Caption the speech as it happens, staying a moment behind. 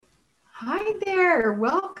Hi there.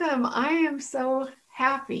 Welcome. I am so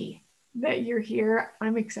happy that you're here.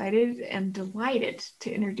 I'm excited and delighted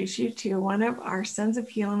to introduce you to one of our Sons of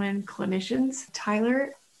Helaman clinicians,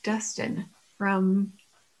 Tyler Dustin from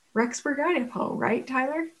Rexburg, Idaho, right,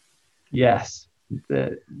 Tyler? Yes,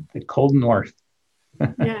 the cold north.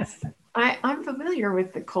 Yes. I'm familiar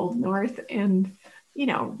with the cold north and,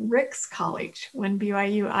 Ricks College. When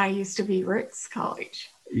BYU, I used to be Ricks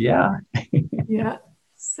College. Yeah, Yeah.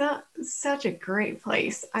 Such a great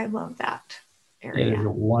place. I love that it is area.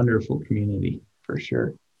 a wonderful community for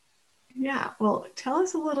sure. Yeah, well, tell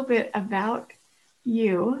us a little bit about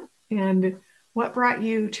you and what brought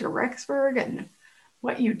you to Rexburg and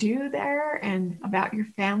what you do there and about your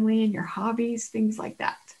family and your hobbies, things like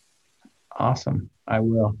that. Awesome. I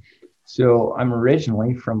will. So I'm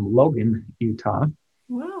originally from Logan, Utah,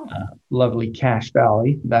 Wow. lovely Cache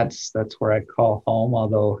Valley. That's where I call home,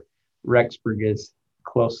 although Rexburg is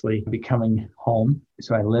closely becoming home.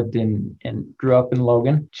 So I lived in and grew up in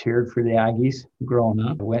Logan, cheered for the Aggies growing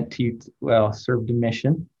up. Went to served a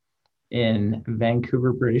mission in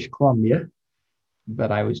Vancouver, British Columbia,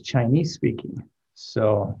 but I was Chinese speaking.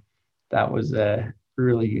 So that was a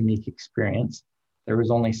really unique experience. There was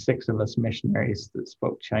only 6 of us missionaries that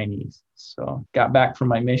spoke Chinese. So got back from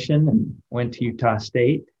my mission and went to Utah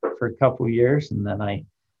State for a couple of years. And then I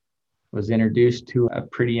was introduced to a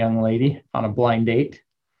pretty young lady on a blind date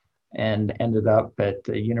and ended up at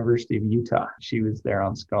the University of Utah. She was there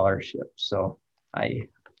on scholarship. So I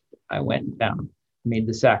I went down, made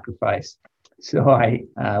the sacrifice. So I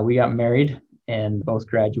we got married and both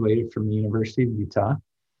graduated from the University of Utah.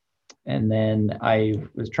 And then I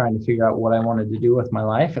was trying to figure out what I wanted to do with my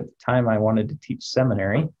life. At the time, I wanted to teach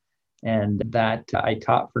seminary, and that I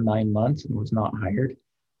taught for 9 months and was not hired.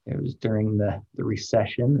 It was during the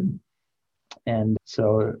recession. And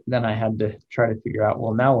so then I had to try to figure out,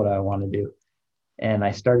 well, now what do I want to do? And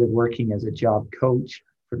I started working as a job coach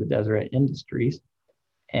for the Deseret Industries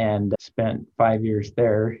and spent 5 years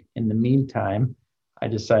there. In the meantime, I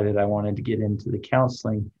decided I wanted to get into the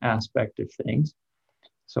counseling aspect of things.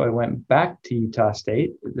 So I went back to Utah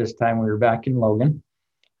State. This time we were back in Logan.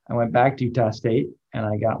 I went back to Utah State and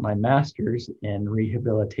I got my master's in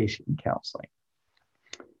rehabilitation counseling.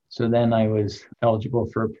 So then I was eligible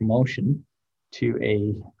for a promotion to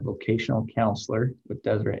a vocational counselor with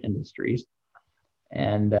Deseret Industries.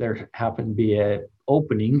 And there happened to be an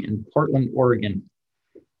opening in Portland, Oregon.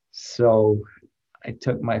 So I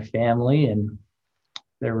took my family, and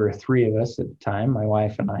there were 3 of us at the time, my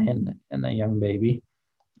wife and I, and a young baby,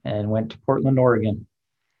 and went to Portland, Oregon,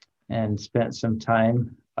 and spent some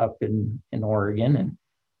time up in Oregon. And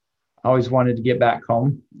I always wanted to get back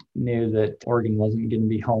home, knew that Oregon wasn't going to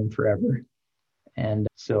be home forever. And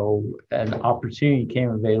so an opportunity came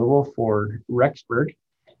available for Rexburg.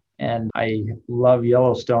 And I love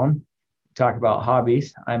Yellowstone. Talk about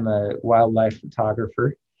hobbies. I'm a wildlife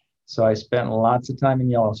photographer. So I spent lots of time in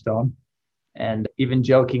Yellowstone. And even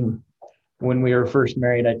joking, when we were first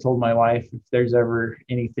married, I told my wife, if there's ever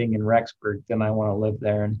anything in Rexburg, then I want to live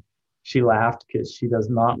there. And she laughed because she does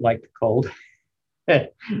not like the cold.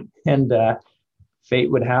 And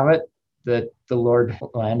fate would have it that the Lord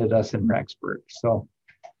landed us in Rexburg. So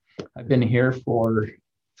I've been here for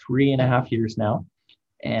 3.5 years now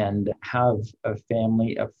and have a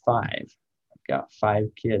family of 5. I've got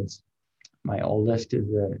 5 kids. My oldest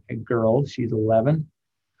is a girl, she's 11.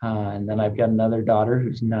 And then I've got another daughter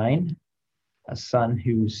who's 9, a son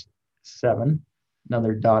who's 7,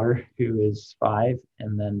 another daughter who is 5,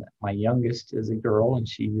 and then my youngest is a girl and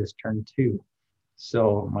she just turned 2.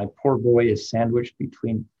 So my poor boy is sandwiched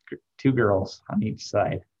between 2 girls on each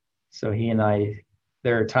side. So he and I,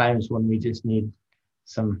 there are times when we just need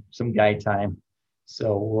some guy time.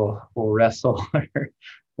 So we'll wrestle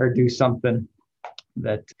or do something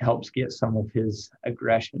that helps get some of his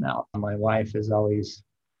aggression out. My wife is always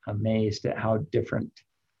amazed at how different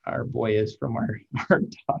our boy is from our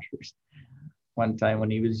daughters. One time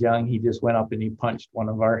when he was young, he just went up and he punched one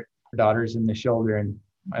of our daughters in the shoulder. And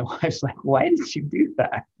my wife's like, why did you do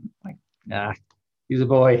that? I'm like, nah, he's a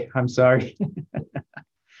boy. I'm sorry.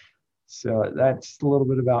 So that's a little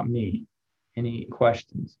bit about me. Any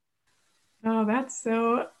questions? Oh, that's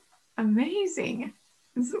so amazing.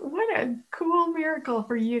 What a cool miracle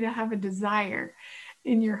for you to have a desire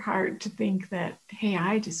in your heart to think that, hey,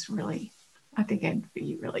 I think it'd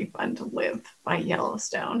be really fun to live by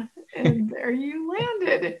Yellowstone. And there you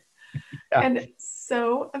landed. Yeah, And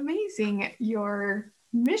so amazing, your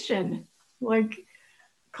mission, like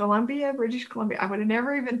Columbia, British Columbia. I would have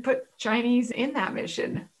never even put Chinese in that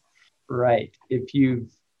mission. right.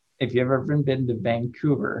 if you've ever been to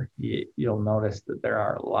Vancouver, you'll notice that there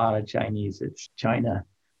are a lot of Chinese. It's China,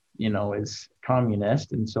 is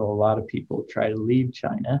communist. And so a lot of people try to leave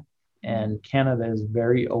China. And Canada is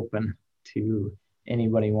very open to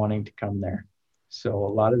anybody wanting to come there. So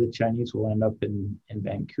a lot of the Chinese will end up in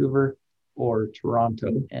Vancouver or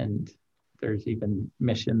Toronto. And there's even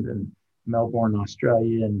missions in Melbourne,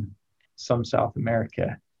 Australia, and some South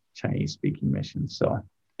America Chinese speaking missions. So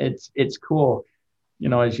it's cool.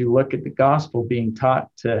 As you look at the gospel being taught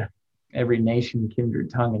to every nation, kindred,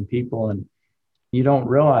 tongue, and people, and you don't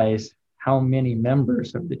realize how many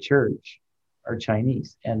members of the church are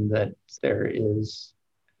Chinese, and that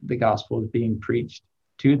the gospel is being preached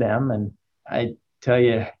to them. And I tell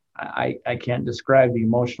you, I can't describe the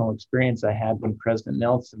emotional experience I had when President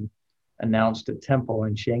Nelson announced a temple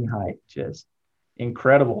in Shanghai. Just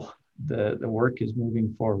incredible. The work is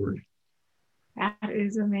moving forward. That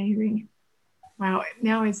is amazing. Wow.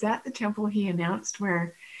 Now, is that the temple he announced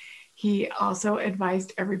where he also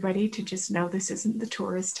advised everybody to just know this isn't the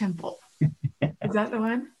tourist temple? Is that the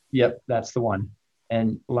one? Yep, that's the one.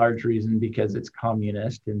 And large reason because it's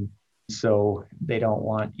communist. And so they don't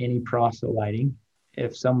want any proselyting.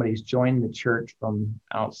 If somebody's joined the church from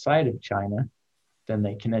outside of China, then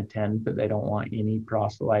they can attend, but they don't want any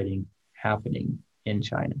proselyting happening in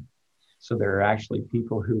China. So there are actually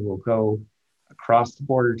people who will go across the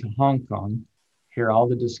border to Hong Kong, hear all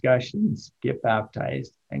the discussions, get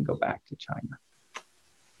baptized, and go back to China.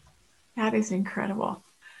 That is incredible.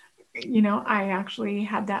 I actually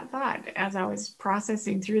had that thought as I was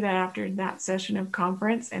processing through that after that session of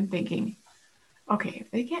conference and thinking, okay,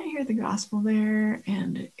 if they can't hear the gospel there,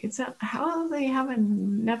 and how are they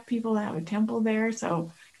having enough people to have a temple there?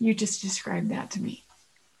 So you just described that to me.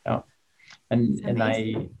 Oh, and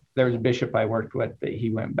there was a bishop I worked with that he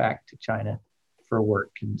went back to China for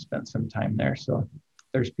work and spent some time there. So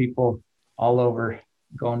there's people all over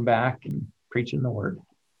going back and preaching the word.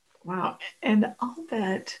 Wow. And I'll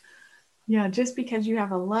bet, just because you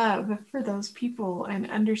have a love for those people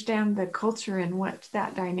and understand the culture and what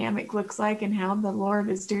that dynamic looks like and how the Lord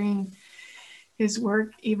is doing his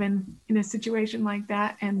work, even in a situation like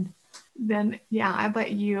that. And then, I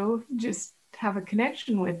bet you just have a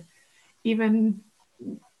connection with even,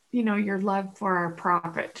 your love for our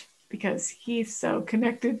prophet, because he's so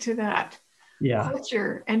connected to that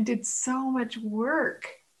culture and did so much work.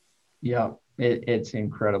 Yeah, it's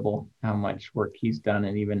incredible how much work he's done,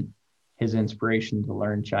 and even his inspiration to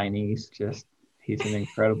learn Chinese. He's an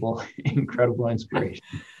incredible inspiration.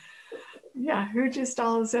 Yeah, who just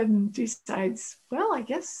all of a sudden decides, well, I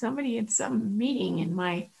guess somebody in some meeting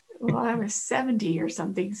I was 70 or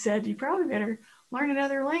something, said you probably better learn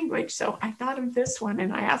another language. So I thought of this one,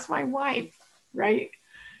 and I asked my wife, right,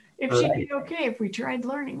 if she'd be okay if we tried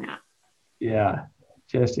learning that. Yeah,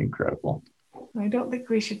 just incredible. I don't think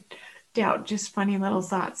we should doubt just funny little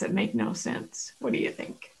thoughts that make no sense. What do you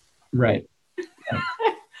think? Right. Yeah.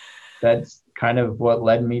 That's kind of what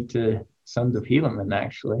led me to Sons of Helaman,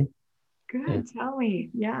 actually. Good. Tell me.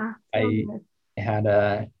 Yeah. I had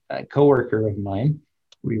a coworker of mine.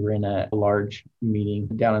 We were in a large meeting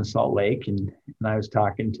down in Salt Lake, and I was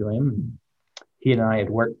talking to him. And he and I had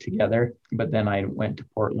worked together, but then I went to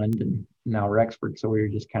Portland and now Rexburg. So we were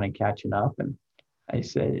just kind of catching up. And I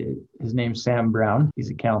said, his name's Sam Brown. He's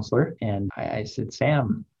a counselor. And I said,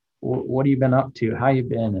 Sam, what have you been up to? How you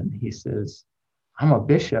been? And he says, I'm a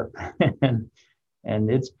bishop. and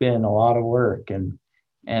it's been a lot of work.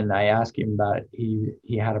 And I asked him about it.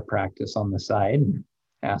 He had a practice on the side, and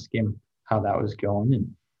asked him how that was going.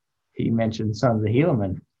 And he mentioned Sons of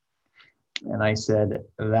Helaman. And I said,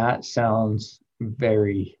 that sounds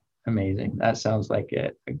very amazing. That sounds like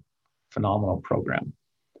a phenomenal program.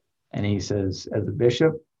 And he says, as a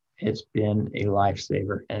bishop, it's been a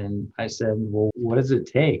lifesaver. And I said, well, what does it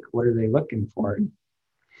take? What are they looking for? And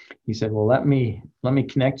he said, well, let me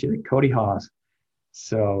connect you to Cody Hawes.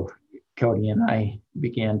 So Cody and I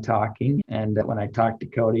began talking. And when I talked to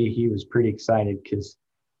Cody, he was pretty excited because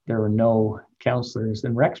there were no counselors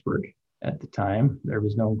in Rexburg at the time. There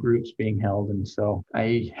was no groups being held. And so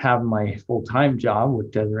I have my full-time job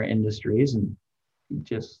with Deseret Industries, and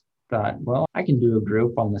just thought, well, I can do a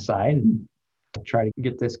group on the side and try to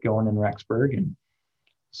get this going in Rexburg. And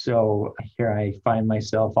so here I find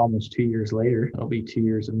myself almost 2 years later. It'll be 2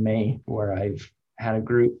 years in May where I've had a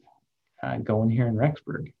group going here in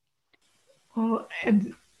Rexburg. Well,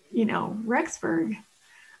 and Rexburg,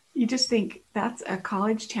 you just think that's a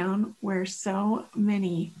college town where so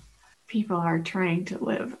many people are trying to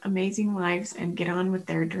live amazing lives and get on with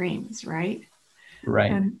their dreams, right?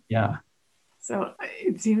 Right. And yeah. So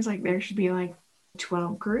it seems like there should be like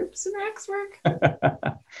 12 groups in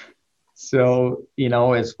Rexburg? So,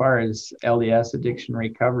 as far as LDS addiction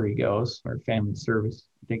recovery goes, or family service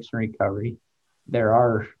addiction recovery, there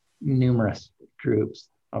are numerous groups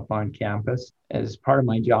up on campus. As part of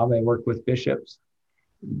my job, I work with bishops.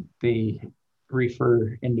 They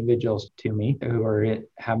refer individuals to me who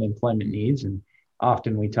have employment needs, and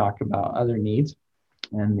often we talk about other needs.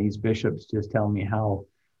 And these bishops just tell me how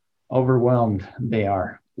overwhelmed they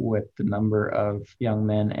are with the number of young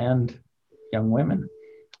men and young women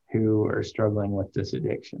who are struggling with this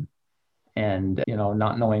addiction, and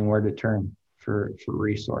not knowing where to turn for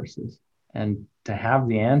resources. And to have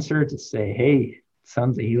the answer to say, hey,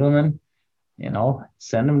 Sons of Helaman,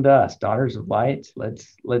 send them to us, Daughters of Light.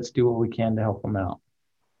 Let's do what we can to help them out.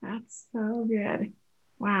 That's so good.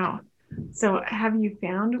 Wow. So have you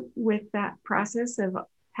found with that process of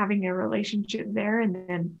having a relationship there and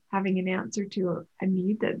then having an answer to a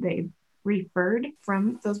need that they referred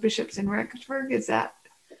from those bishops in Rexburg? Is that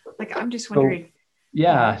I'm just wondering.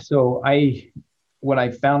 So what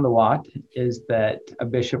I found a lot is that a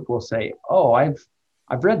bishop will say, oh, I've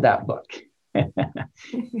read that book.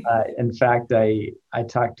 In fact, I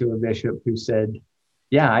talked to a bishop who said,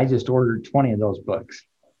 yeah, I just ordered 20 of those books.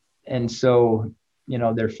 And so,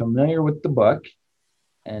 they're familiar with the book.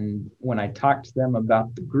 And when I talk to them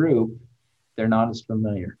about the group, they're not as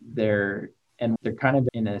familiar. They're kind of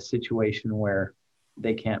in a situation where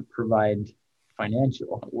they can't provide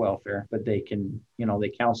financial welfare, but they can, they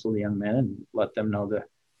counsel the young men and let them know the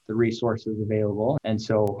resources available. And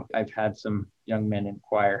so I've had some young men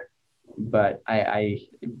inquire, but I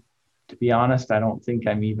to be honest, I don't think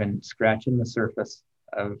I'm even scratching the surface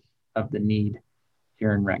of the need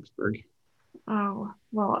here in Rexburg. Oh,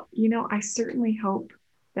 well, I certainly hope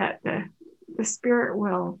that the Spirit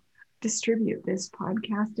will distribute this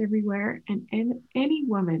podcast everywhere, and any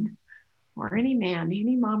woman or any man,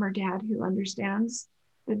 any mom or dad who understands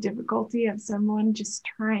the difficulty of someone just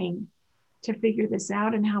trying to figure this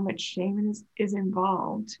out and how much shame is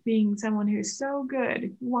involved, being someone who's so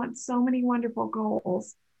good, who wants so many wonderful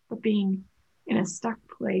goals, but being in a stuck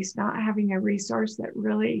place, not having a resource that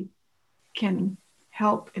really can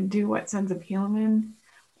help and do what Sons of Helaman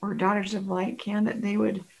or Daughters of Light can, that they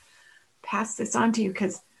would pass this on to you.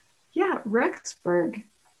 Because, Rexburg,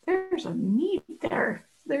 there's a need there.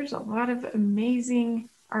 There's a lot of amazing,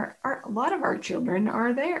 a lot of our children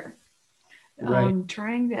are there, right.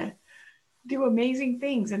 Trying to do amazing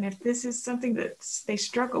things. And if this is something that they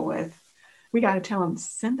struggle with, we got to tell them,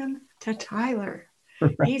 send them to Tyler.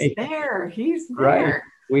 Right. He's there. Right.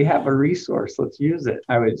 We have a resource. Let's use it.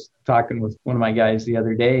 I was talking with one of my guys the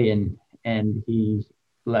other day, and he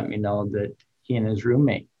let me know that he and his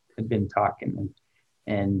roommate had been talking,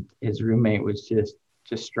 and his roommate was just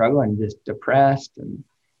struggling, just depressed and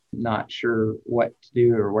not sure what to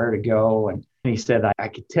do or where to go. And he said, I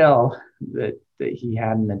could tell that he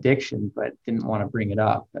had an addiction, but didn't want to bring it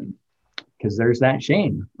up. And because there's that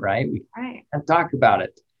shame, right? We can't talk about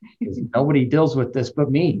it because nobody deals with this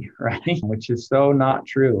but me, right? Which is so not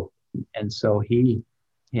true. And so he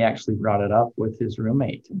actually brought it up with his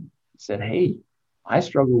roommate and said, hey, I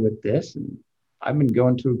struggle with this, and I've been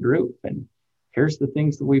going to a group, and here's the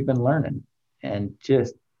things that we've been learning, and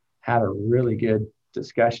just had a really good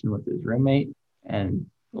discussion with his roommate. And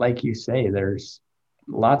like you say, there's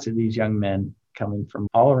lots of these young men coming from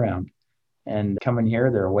all around and coming here.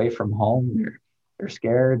 They're away from home. They're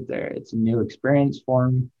scared. It's a new experience for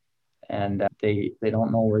them, and they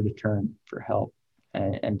don't know where to turn for help.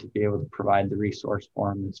 And to be able to provide the resource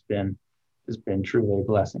for them has been truly a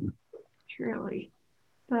blessing. Truly.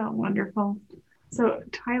 So wonderful. So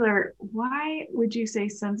Tyler, why would you say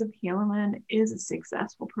Sons of Helaman is a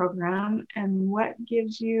successful program, and what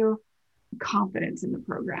gives you confidence in the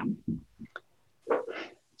program?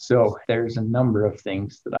 So there's a number of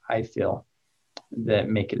things that I feel that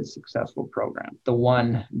make it a successful program. The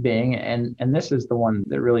one being, and this is the one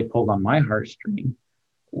that really pulled on my heartstring,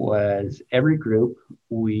 was every group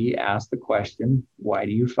we asked the question, why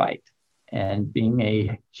do you fight? And being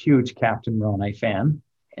a huge Captain Moroni fan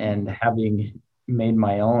and having made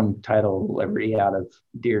my own title of Liberty out of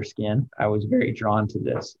deerskin, I was very drawn to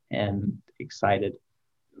this and excited.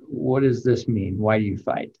 What does this mean? Why do you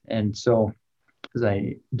fight? And so as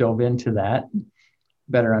I dove into that,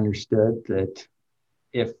 better understood that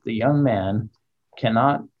if the young man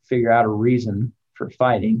cannot figure out a reason for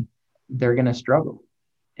fighting, they're going to struggle.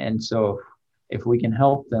 And so if we can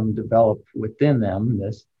help them develop within them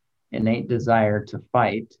this innate desire to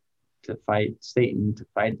fight Satan, to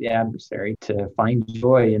fight the adversary, to find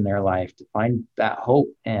joy in their life, to find that hope.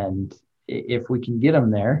 And if we can get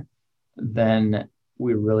them there, then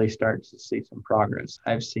we really start to see some progress.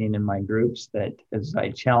 I've seen in my groups that as I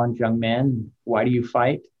challenge young men, why do you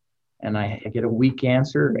fight? And I get a weak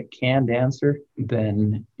answer, a canned answer,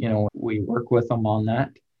 then, we work with them on that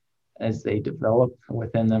as they develop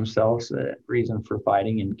within themselves a reason for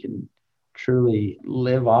fighting and can truly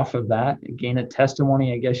live off of that, gain a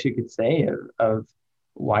testimony, I guess you could say, of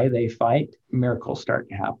why they fight. Miracles start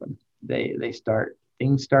to happen.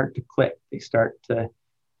 Things start to click. They start to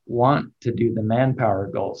want to do the manpower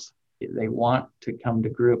goals. They want to come to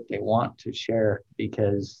group. They want to share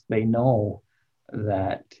because they know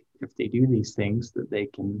that if they do these things, that they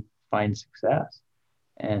can find success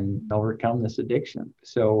and overcome this addiction.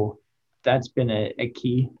 So that's been a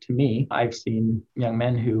key to me. I've seen young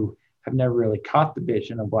men who have never really caught the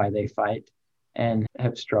vision of why they fight and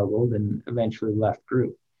have struggled and eventually left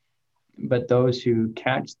group. But those who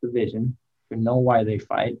catch the vision, who know why they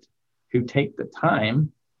fight, who take the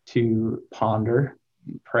time to ponder,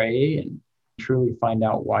 and pray, and truly find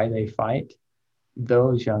out why they fight,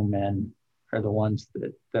 those young men are the ones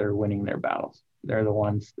that are winning their battles. They're the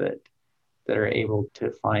ones that are able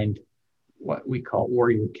to find what we call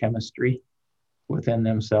warrior chemistry within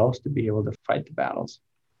themselves to be able to fight the battles.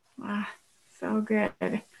 Ah, so good.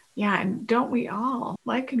 Yeah, and don't we all?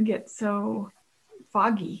 Life can get so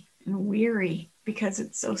foggy and weary because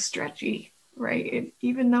it's so stretchy, right?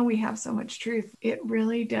 Even though we have so much truth, it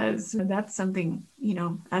really does. That's something,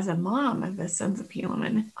 as a mom of the Sons of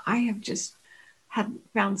Helaman, I have just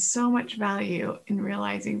found so much value in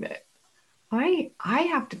realizing that I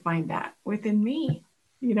have to find that within me.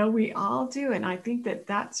 We all do. And I think that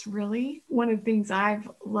that's really one of the things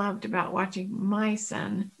I've loved about watching my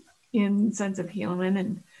son in Sons of Helaman,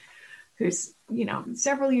 and who's,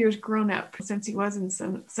 several years grown up since he was in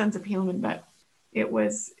Sons of Helaman. But it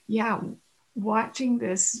was, watching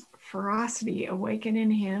this ferocity awaken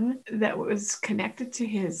in him that was connected to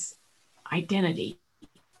his identity,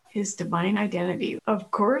 his divine identity.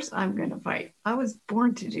 Of course, I'm going to fight. I was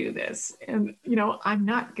born to do this. And, I'm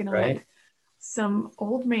not going to let some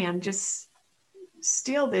old man just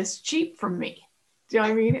steal this cheap from me. Do you know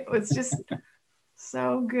what I mean? It was just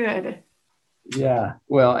so good. Yeah.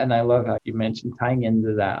 Well, and I love how you mentioned tying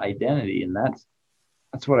into that identity. And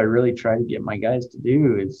that's what I really try to get my guys to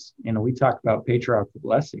do is, we talk about patriarchal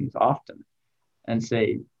blessings often and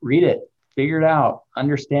say, read it, figure it out,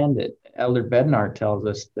 understand it. Elder Bednar tells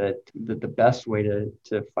us that the best way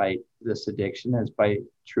to fight this addiction is by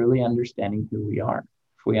truly understanding who we are.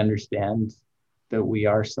 If we understand that we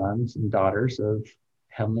are sons and daughters of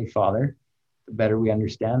Heavenly Father, the better we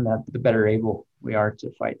understand that, the better able we are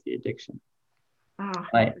to fight the addiction. Oh.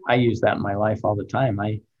 I use that in my life all the time.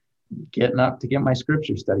 I getting up to get my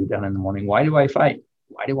scripture study done in the morning. Why do I fight?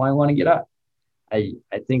 Why do I want to get up? I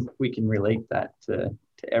think we can relate that to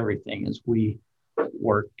everything as we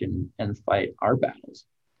work and fight our battles.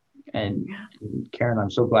 And Karen,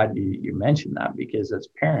 I'm so glad you mentioned that, because as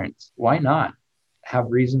parents, why not have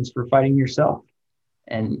reasons for fighting yourself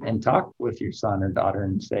and talk with your son or daughter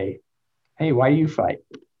and say, hey, why do you fight?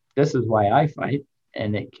 This is why I fight.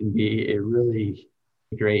 And it can be a really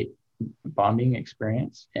great bonding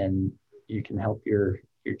experience. And you can help your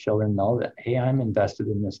children know that, hey, I'm invested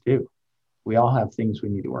in this too. We all have things we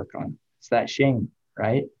need to work on. It's that shame,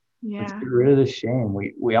 right? Yeah. Let's get rid of the shame.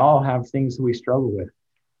 We all have things that we struggle with.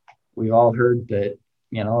 We've all heard that,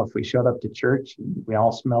 if we showed up to church and we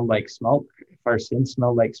all smelled like smoke, if our sin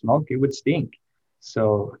smelled like smoke, it would stink.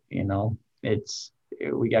 So,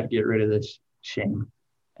 we got to get rid of this shame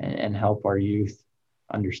and help our youth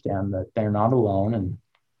understand that they're not alone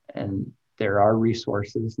and there are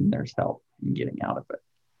resources and there's help in getting out of it.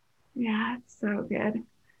 Yeah, it's so good.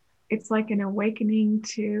 It's like an awakening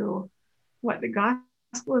to what the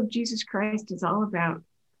gospel of Jesus Christ is all about,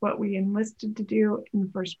 what we enlisted to do in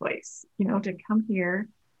the first place, to come here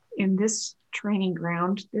in this training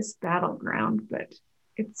ground, this battleground. But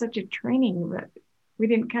it's such a training that we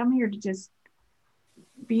didn't come here to just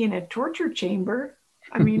be in a torture chamber.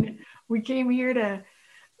 I mean, we came here to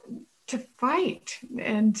fight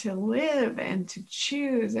and to live and to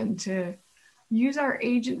choose and to use our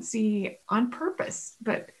agency on purpose.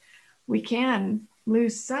 But we can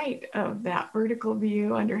lose sight of that vertical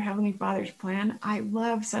view under Heavenly Father's plan. I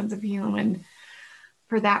love Sons of Helaman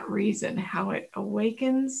for that reason, how it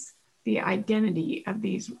awakens the identity of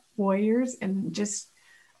these warriors and just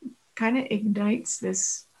kind of ignites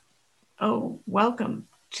this, welcome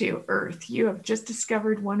to Earth. You have just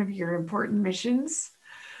discovered one of your important missions.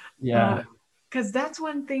 Yeah. Because that's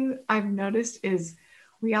one thing I've noticed is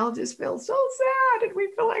we all just feel so sad and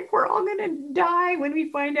we feel like we're all going to die when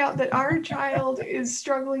we find out that our child is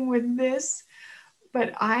struggling with this.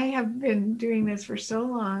 but I have been doing this for so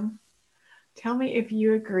long. Tell me if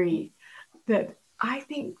you agree that I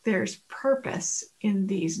think there's purpose in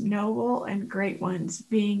these noble and great ones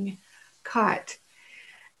being caught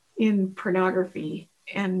in pornography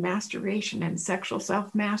and masturbation and sexual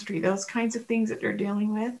self-mastery, those kinds of things that they're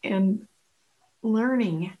dealing with, and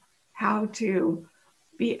learning how to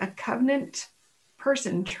be a covenant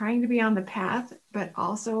person trying to be on the path, but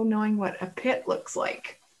also knowing what a pit looks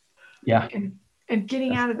like. Yeah. And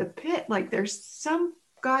getting out of the pit, like there's some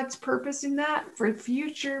God's purpose in that for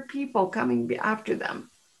future people coming after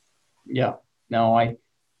them. Yeah. No, I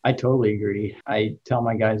totally agree. I tell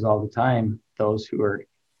my guys all the time, those who are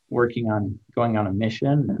working on going on a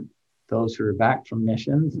mission and those who are back from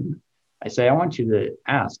missions, and I say, I want you to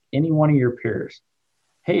ask any one of your peers,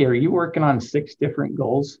 hey, are you working on 6 different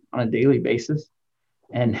goals on a daily basis?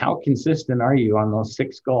 And how consistent are you on those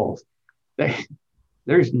 6 goals?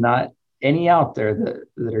 There's not any out there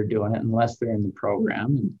that are doing it unless they're in the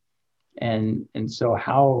program. And so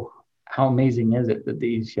how amazing is it that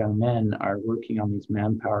these young men are working on these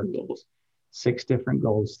manpower goals, 6 different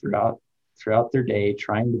goals throughout their day,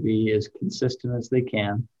 trying to be as consistent as they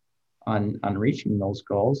can on reaching those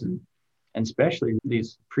goals, and especially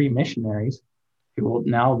these pre-missionaries who will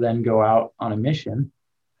now then go out on a mission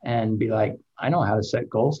and be like, I know how to set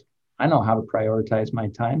goals. I know how to prioritize my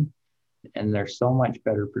time. And they're so much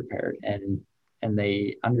better prepared, and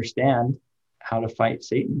they understand how to fight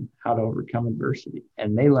Satan, how to overcome adversity.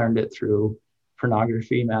 And they learned it through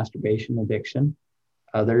pornography, masturbation, addiction.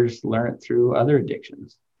 Others learn it through other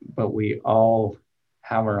addictions, but we all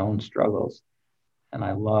have our own struggles. And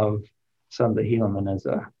I love Sons of Helaman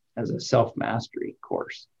as a self-mastery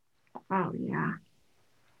course. Oh, yeah.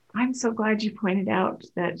 I'm so glad you pointed out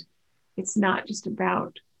that it's not just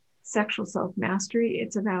about sexual self-mastery,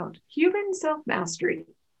 it's about human self-mastery.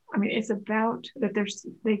 I mean, it's about that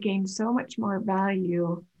they gain so much more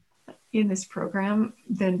value in this program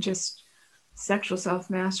than just sexual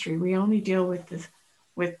self-mastery. We only deal with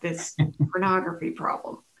this pornography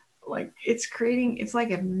problem. Like it's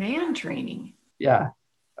like a man training. Yeah,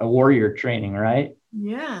 a warrior training, right?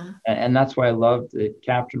 Yeah. And that's why I loved that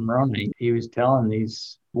Captain Moroni. He was telling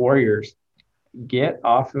these warriors, get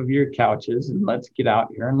off of your couches and let's get out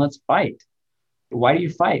here and let's fight. Why do you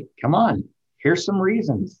fight? Come on. Here's some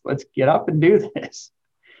reasons. Let's get up and do this.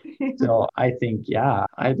 So I think, yeah,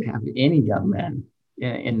 I'd have any young men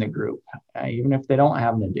in the group, even if they don't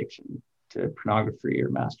have an addiction to pornography or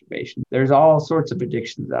masturbation. There's all sorts of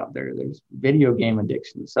addictions out there. There's video game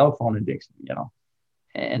addiction, cell phone addiction,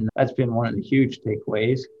 and that's been one of the huge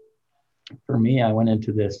takeaways. For me, I went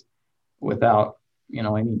into this without,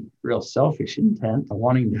 any real selfish intent of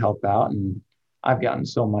wanting to help out. And I've gotten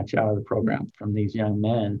so much out of the program from these young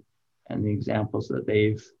men and the examples that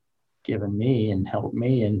they've given me and helped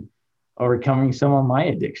me in overcoming some of my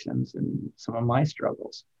addictions and some of my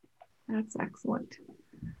struggles. That's excellent.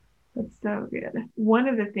 That's so good. One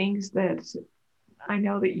of the things that I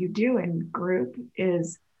know that you do in group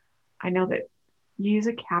is, I know that you use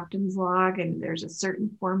a captain's log, and there's a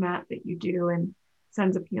certain format that you do in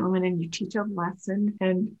Sons of Helaman, and you teach a lesson.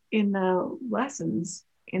 And in the lessons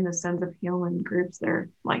in the Sons of Helaman groups,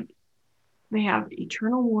 they have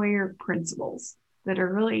eternal warrior principles that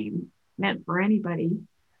are really meant for anybody.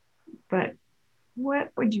 But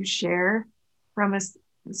what would you share from us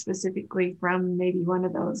specifically from maybe one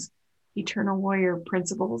of those eternal warrior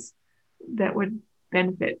principles that would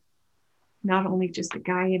benefit not only just the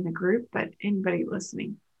guy in the group, but anybody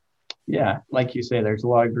listening? Yeah, like you say, there's a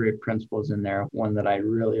lot of great principles in there. One that I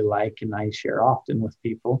really like and I share often with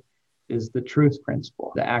people is the truth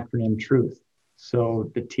principle, the acronym TRUTH.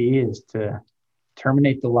 So the T is to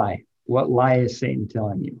terminate the lie. What lie is Satan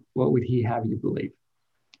telling you? What would he have you believe?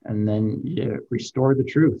 And then you restore the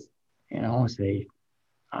truth. Say,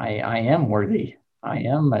 I am worthy. I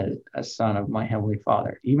am a son of my Heavenly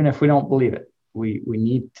Father. Even if we don't believe it, we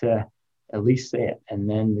need to at least say it. And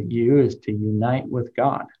then the U is to unite with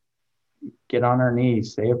God. Get on our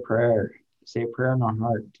knees, say a prayer in our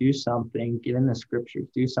heart, do something, get in the scriptures,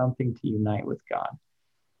 do something to unite with God.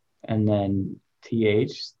 And then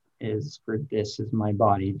TH is for this is my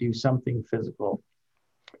body. Do something physical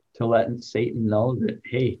to let Satan know that,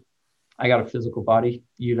 hey, I got a physical body.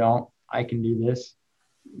 You don't. I can do this.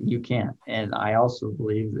 You can't. And I also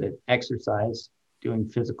believe that exercise, doing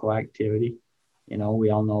physical activity, we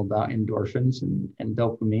all know about endorphins and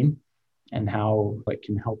dopamine and how it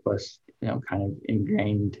can help us, kind of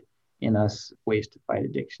ingrained in us ways to fight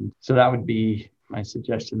addiction. So that would be my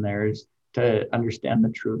suggestion there, is to understand the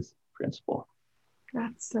truth principle.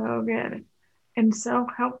 That's so good. and so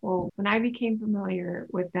helpful when I became familiar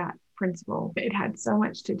with that principle. It had so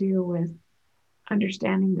much to do with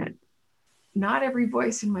understanding that not every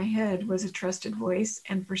voice in my head was a trusted voice,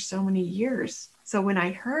 and for so many years. So when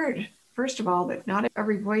I heard, first of all, that not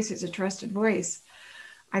every voice is a trusted voice,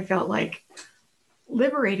 I felt like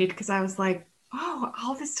liberated because I was like, oh,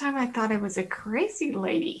 all this time I thought I was a crazy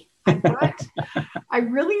lady. I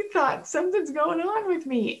really thought something's going on with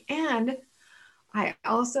me. And I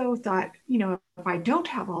also thought, if I don't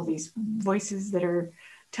have all these voices that are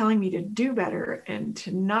telling me to do better and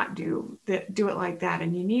to not do that, do it like that,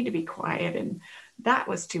 and you need to be quiet, and that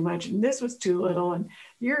was too much, and this was too little, and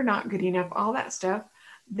you're not good enough, all that stuff,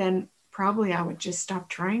 then probably I would just stop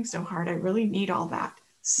trying so hard. I really need all that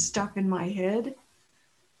stuff in my head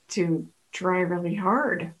to try really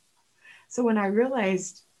hard. So when I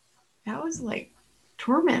realized that was like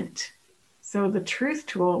torment, so the truth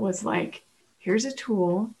tool was like, here's a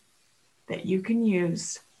tool that you can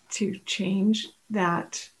use to change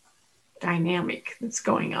that dynamic that's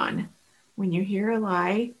going on. When you hear a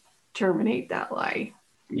lie, terminate that lie.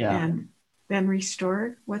 Yeah. And then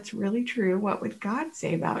restore what's really true. What would God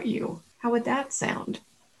say about you? How would that sound?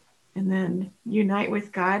 And then unite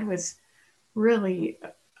with God was really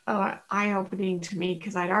eye-opening to me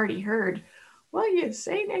because I'd already heard, well, you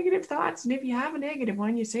say negative thoughts, and if you have a negative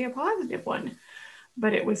one, you say a positive one.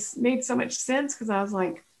 But it was made so much sense because I was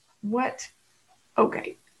like, what?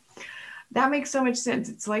 Okay, that makes so much sense.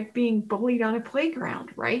 It's like being bullied on a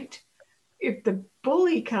playground, right? If the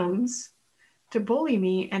bully comes to bully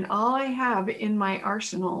me and all I have in my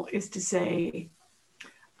arsenal is to say,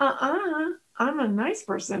 I'm a nice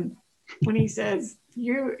person. When he says,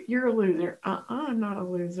 you're a loser. I'm not a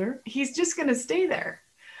loser. He's just going to stay there.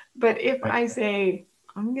 But if I say,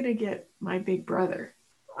 I'm going to get my big brother,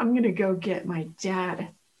 I'm going to go get my dad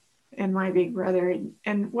and my big brother.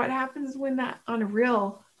 And what happens when that on a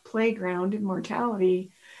real playground in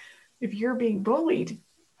mortality, if you're being bullied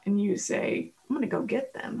and you say, I'm going to go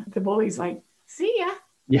get them, the bully's like, see ya.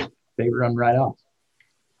 Yeah, they run right off.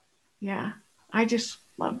 Yeah, I just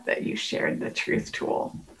love that you shared the truth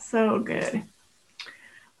tool. So good.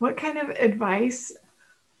 What kind of advice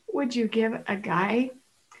would you give a guy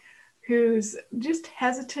who's just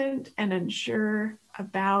hesitant and unsure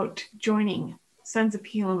about joining Sons of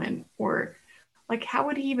Helaman? Or like, how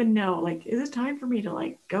would he even know? Like, is it time for me to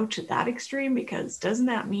like go to that extreme? Because doesn't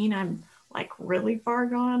that mean I'm like really far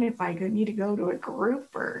gone if I need to go to a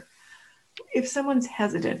group? Or if someone's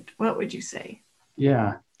hesitant, what would you say?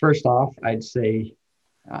 Yeah. First off, I'd say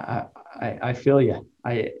I feel you.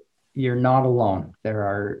 You're not alone. There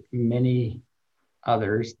are many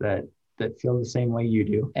others that feel the same way you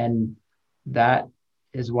do, and that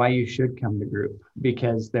is why you should come to group,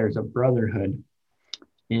 because there's a brotherhood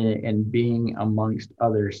in being amongst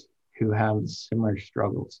others who have similar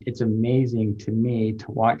struggles. It's amazing to me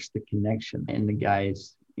to watch the connection in the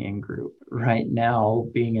guys in group. Right now,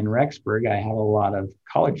 being in Rexburg, I have a lot of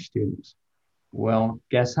college students. Well,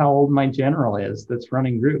 guess how old my general is that's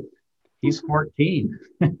running group? He's 14.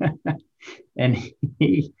 And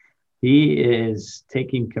he is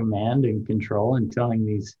taking command and control and telling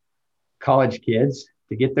these college kids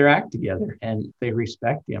to get their act together, and they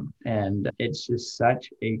respect him. And it's just such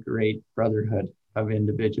a great brotherhood of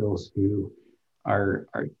individuals who are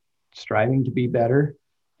striving to be better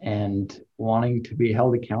and wanting to be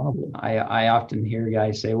held accountable. I often hear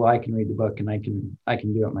guys say, well, I can read the book and I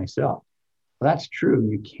can do it myself. Well, that's true,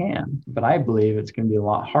 you can, but I believe it's going to be a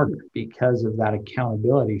lot harder because of that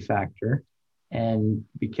accountability factor and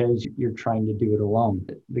because you're trying to do it alone.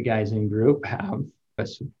 The guys in group have a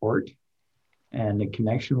support and a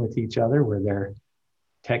connection with each other where they're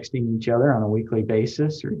texting each other on a weekly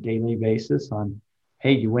basis or daily basis on,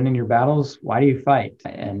 hey, you win in your battles, why do you fight?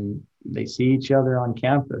 And they see each other on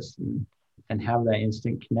campus and have that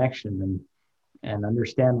instant connection and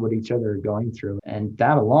understand what each other are going through. And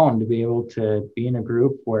that alone, to be able to be in a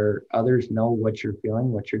group where others know what you're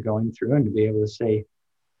feeling, what you're going through, and to be able to say,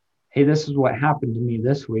 hey, this is what happened to me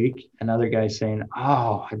this week. And other guys saying,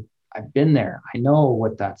 oh, I've been there. I know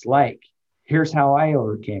what that's like. Here's how I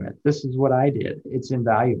overcame it. This is what I did. It's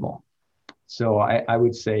invaluable. So I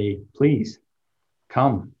would say, please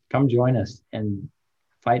come join us and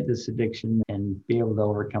fight this addiction and be able to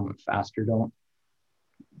overcome it faster. Don't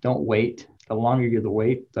wait. The longer you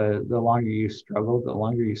wait, the longer you struggle, the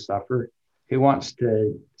longer you suffer. Who wants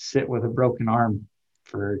to sit with a broken arm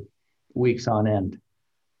for weeks on end?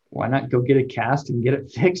 Why not go get a cast and get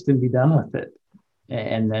it fixed and be done with it?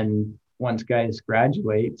 And then once guys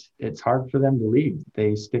graduate, it's hard for them to leave.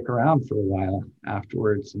 They stick around for a while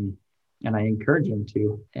afterwards, and I encourage them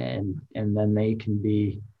to, and then they can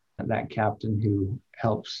be that captain who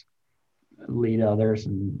helps lead others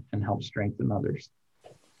and help strengthen others.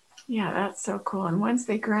 Yeah, that's so cool. And once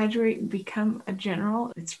they graduate and become a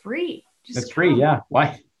general, it's free. Just it's free, yeah.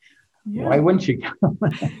 Why wouldn't you come?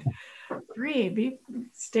 Free.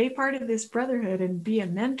 Stay part of this brotherhood and be a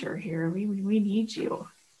mentor here. We need you.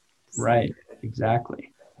 So, right,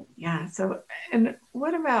 exactly. Yeah. So, and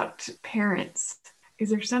what about parents? Is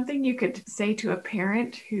there something you could say to a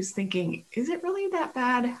parent who's thinking, is it really that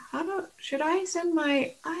bad? Should I send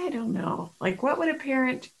I don't know. Like, what would a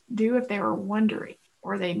parent do if they were wondering,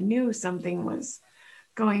 or they knew something was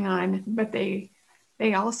going on, but they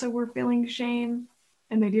also were feeling shame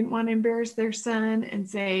and they didn't want to embarrass their son and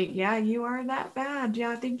say, yeah, you are that bad. Yeah,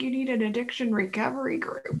 I think you need an addiction recovery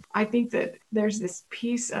group. I think that there's this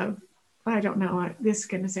piece of, I don't know, this is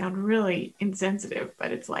going to sound really insensitive,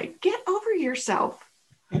 but it's like, get over yourself.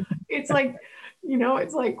 It's like,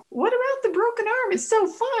 it's like, what about the broken arm? It's so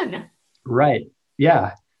fun. Right.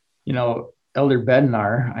 Yeah. Elder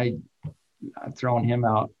Bednar, I've thrown him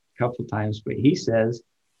out a couple of times, but he says,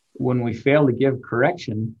 when we fail to give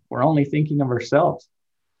correction, we're only thinking of ourselves.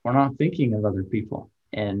 We're not thinking of other people.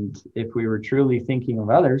 And if we were truly thinking of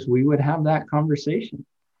others, we would have that conversation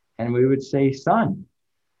and we would say, son,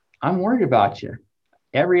 I'm worried about you.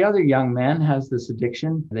 Every other young man has this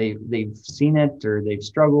addiction. They've seen it or they've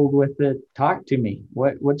struggled with it. Talk to me.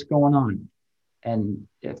 What's going on? And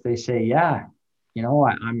if they say, yeah,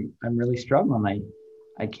 I'm really struggling.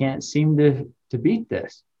 I can't seem to beat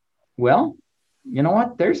this. Well, you know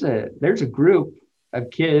what? There's a group of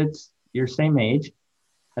kids your same age,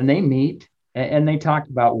 and they meet and they talk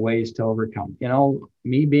about ways to overcome.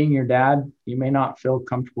 Me being your dad, you may not feel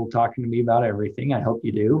comfortable talking to me about everything. I hope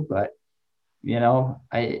you do, but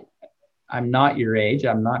I'm not your age.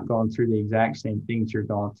 I'm not going through the exact same things you're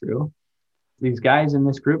going through. These guys in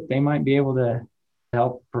this group, they might be able to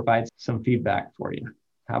help provide some feedback for you.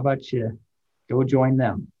 How about you go join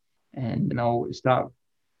them and, stop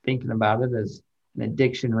thinking about it as an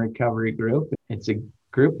addiction recovery group. It's a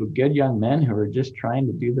group of good young men who are just trying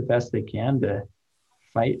to do the best they can to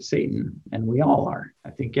fight Satan. And we all are. I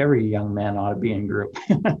think every young man ought to be in group.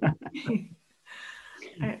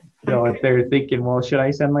 So if they're thinking, well, should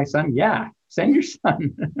I send my son? Yeah, send your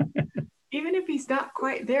son. Even if he's not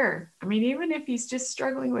quite there. I mean, even if he's just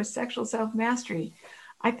struggling with sexual self-mastery,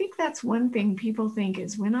 I think that's one thing people think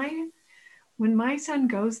is when my son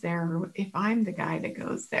goes there, or if I'm the guy that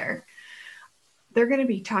goes there, they're going to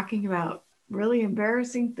be talking about really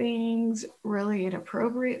embarrassing things, really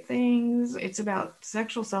inappropriate things. It's about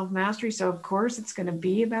sexual self-mastery. So of course it's going to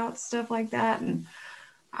be about stuff like that. And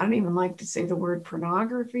I don't even like to say the word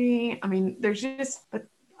pornography. I mean, but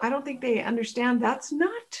I don't think they understand that's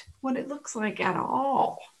not what it looks like at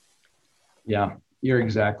all. Yeah, you're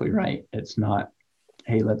exactly right. It's not,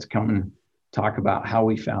 hey, let's come and talk about how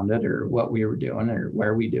we found it or what we were doing or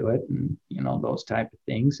where we do it and, those type of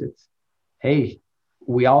things. It's, hey,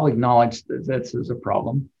 we all acknowledge that this is a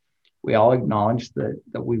problem. We all acknowledge that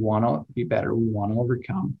we want to be better. We want to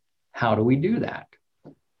overcome. How do we do that?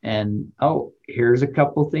 And, here's a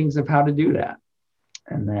couple things of how to do that.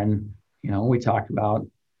 And then, we talk about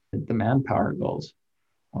the manpower goals.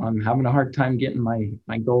 Well, I'm having a hard time getting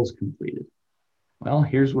my goals completed. Well,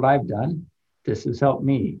 here's what I've done. This has helped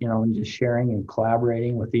me, and just sharing and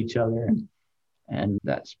collaborating with each other and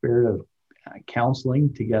that spirit of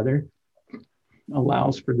counseling together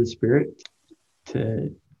allows for the Spirit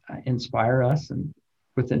to inspire us. And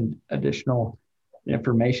with an additional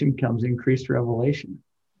information comes increased revelation.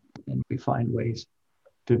 And we find ways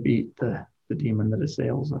to beat the demon that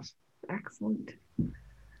assails us. Excellent.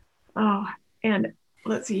 Oh, and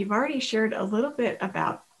let's see, you've already shared a little bit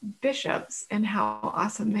about bishops and how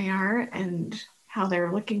awesome they are and how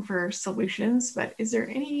they're looking for solutions, but is there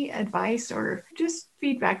any advice or just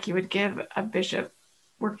feedback you would give a bishop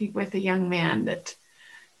working with a young man that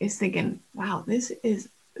is thinking, wow, this is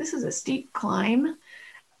a steep climb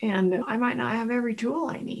and I might not have every tool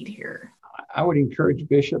I need here? I would encourage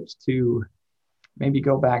bishops to maybe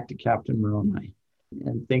go back to Captain Moroni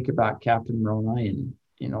and think about Captain Moroni and,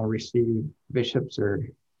 receive. Bishops are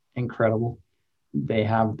incredible. They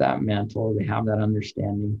have that mantle, they have that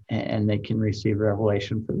understanding, and they can receive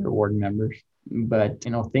revelation for their ward members. But,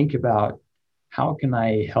 think about how can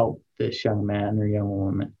I help this young man or young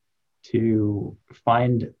woman to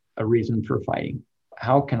find a reason for fighting?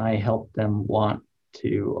 How can I help them want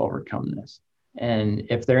to overcome this? And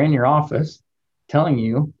if they're in your office telling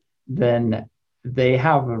you, then they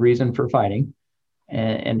have a reason for fighting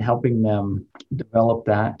and helping them develop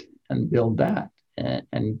that and build that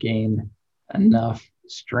and gain enough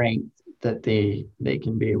strength that they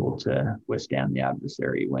can be able to withstand the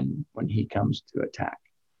adversary when he comes to attack,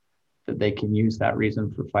 that they can use that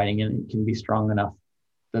reason for fighting and it can be strong enough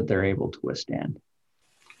that they're able to withstand.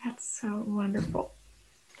 That's so wonderful.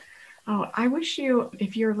 Oh, I wish you,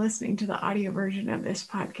 if you're listening to the audio version of this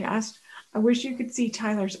podcast, I wish you could see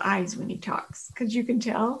Tyler's eyes when he talks, because you can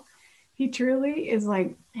tell he truly is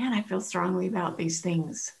like, man, I feel strongly about these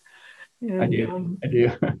things. And, I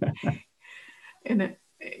do. And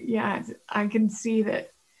yeah, I can see that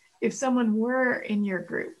if someone were in your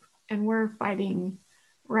group and were fighting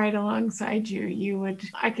right alongside you,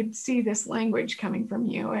 I could see this language coming from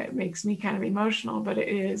you. It makes me kind of emotional, but it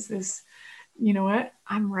is this, you know what?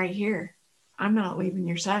 I'm right here. I'm not leaving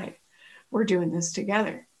your side. We're doing this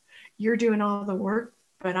together. You're doing all the work,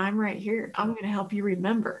 but I'm right here. I'm going to help you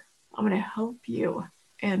remember. I'm going to help you.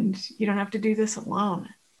 And you don't have to do this alone.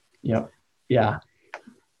 Yep. Yeah.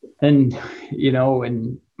 And,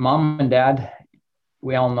 and mom and dad,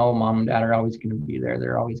 we all know mom and dad are always going to be there.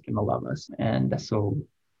 They're always going to love us. And so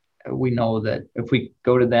we know that if we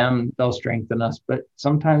go to them, they'll strengthen us. But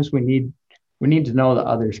sometimes we need to know that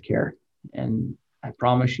others care. And I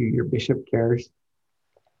promise you, your bishop cares.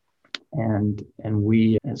 And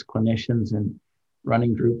we as clinicians and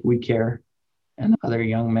running group, we care. And other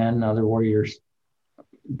young men, other warriors,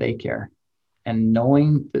 they care. And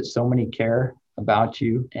knowing that so many care about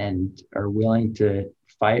you and are willing to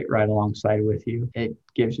fight right alongside with you, it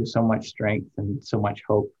gives you so much strength and so much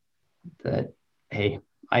hope that, hey,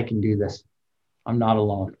 I can do this. I'm not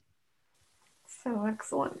alone. So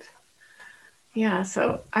excellent. Yeah,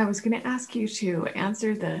 so I was going to ask you to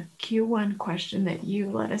answer the Q1 question that you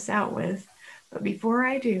let us out with. But before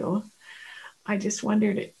I do, I just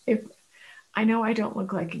wondered if, I know I don't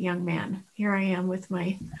look like a young man. Here I am with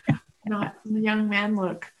my not young man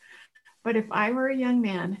look. But if I were a young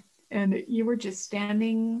man and you were just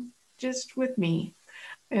standing just with me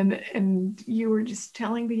and you were just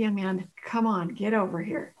telling the young man, come on, get over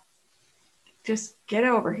here. Just get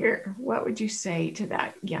over here. What would you say to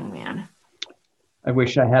that young man? I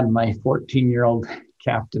wish I had my 14-year-old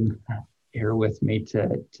captain here with me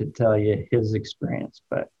to tell you his experience,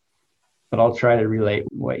 but I'll try to relate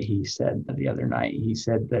what he said the other night. He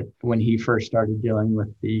said that when he first started dealing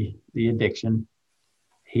with the addiction,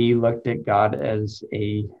 he looked at God as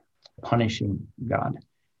a punishing God,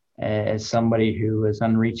 as somebody who was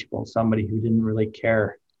unreachable, somebody who didn't really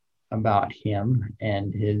care about him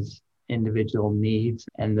and his individual needs,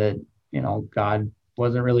 and that, God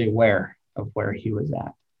wasn't really aware of where he was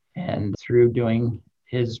at. And through doing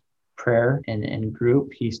his prayer and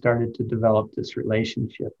group, he started to develop this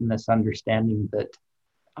relationship and this understanding that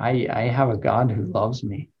I have a God who loves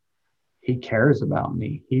me. He cares about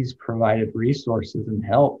me. He's provided resources and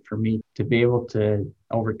help for me to be able to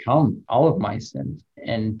overcome all of my sins,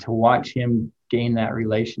 and to watch him gain that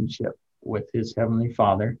relationship with his Heavenly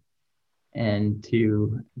Father, and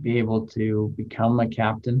to be able to become a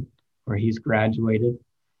captain where he's graduated,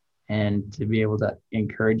 and to be able to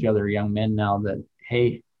encourage other young men now that,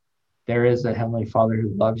 hey, there is a Heavenly Father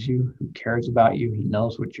who loves you, who cares about you. He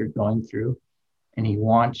knows what you're going through, and he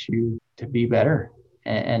wants you to be better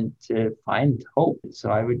and to find hope. So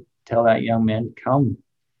I would tell that young man, come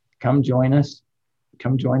join us,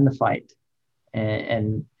 come join the fight,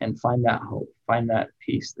 and find that hope, find that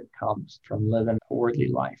peace that comes from living a worthy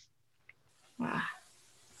life. Wow,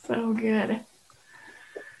 so good.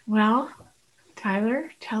 Well, Tyler,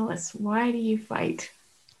 tell us, why do you fight?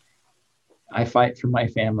 I fight for my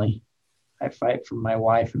family. I fight for my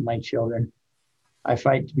wife and my children. I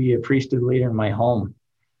fight to be a priesthood leader in my home,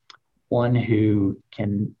 one who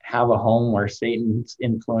can have a home where Satan's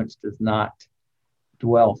influence does not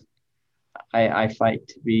dwell. I fight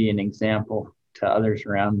to be an example to others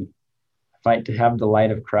around me. I fight to have the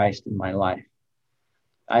light of Christ in my life.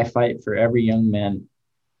 I fight for every young man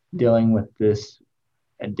dealing with this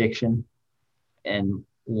addiction and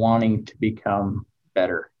wanting to become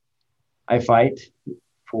better. I fight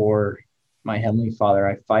for my Heavenly Father.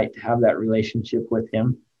 I fight to have that relationship with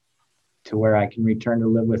him, to where I can return to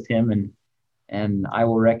live with him, and I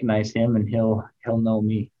will recognize him and he'll know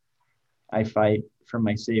me. I fight for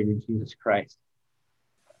my Savior, Jesus Christ.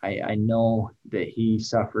 I know that he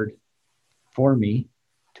suffered for me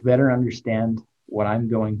to better understand what I'm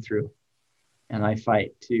going through. And I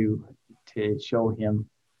fight to show him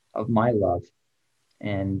of my love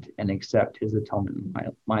and accept his atonement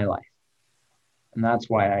in my life. And that's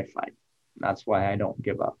why I fight. That's why I don't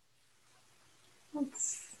give up.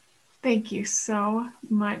 Thank you so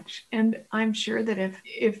much. And I'm sure that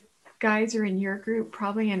if guys are in your group,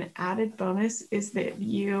 probably an added bonus is that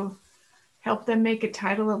you help them make a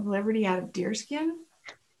title of liberty out of deerskin.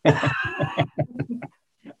 I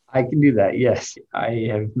can do that. Yes. I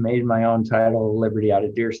have made my own title of Liberty out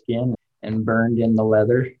of deer skin and burned in the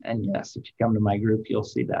leather. And yes, if you come to my group, you'll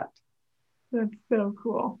see that. That's so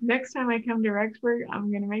cool. Next time I come to Rexburg,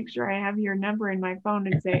 I'm going to make sure I have your number in my phone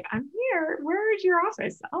and say, I'm here. Where is your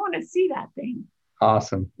office? I want to see that thing.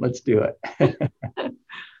 Awesome. Let's do it.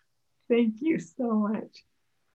 Thank you so much.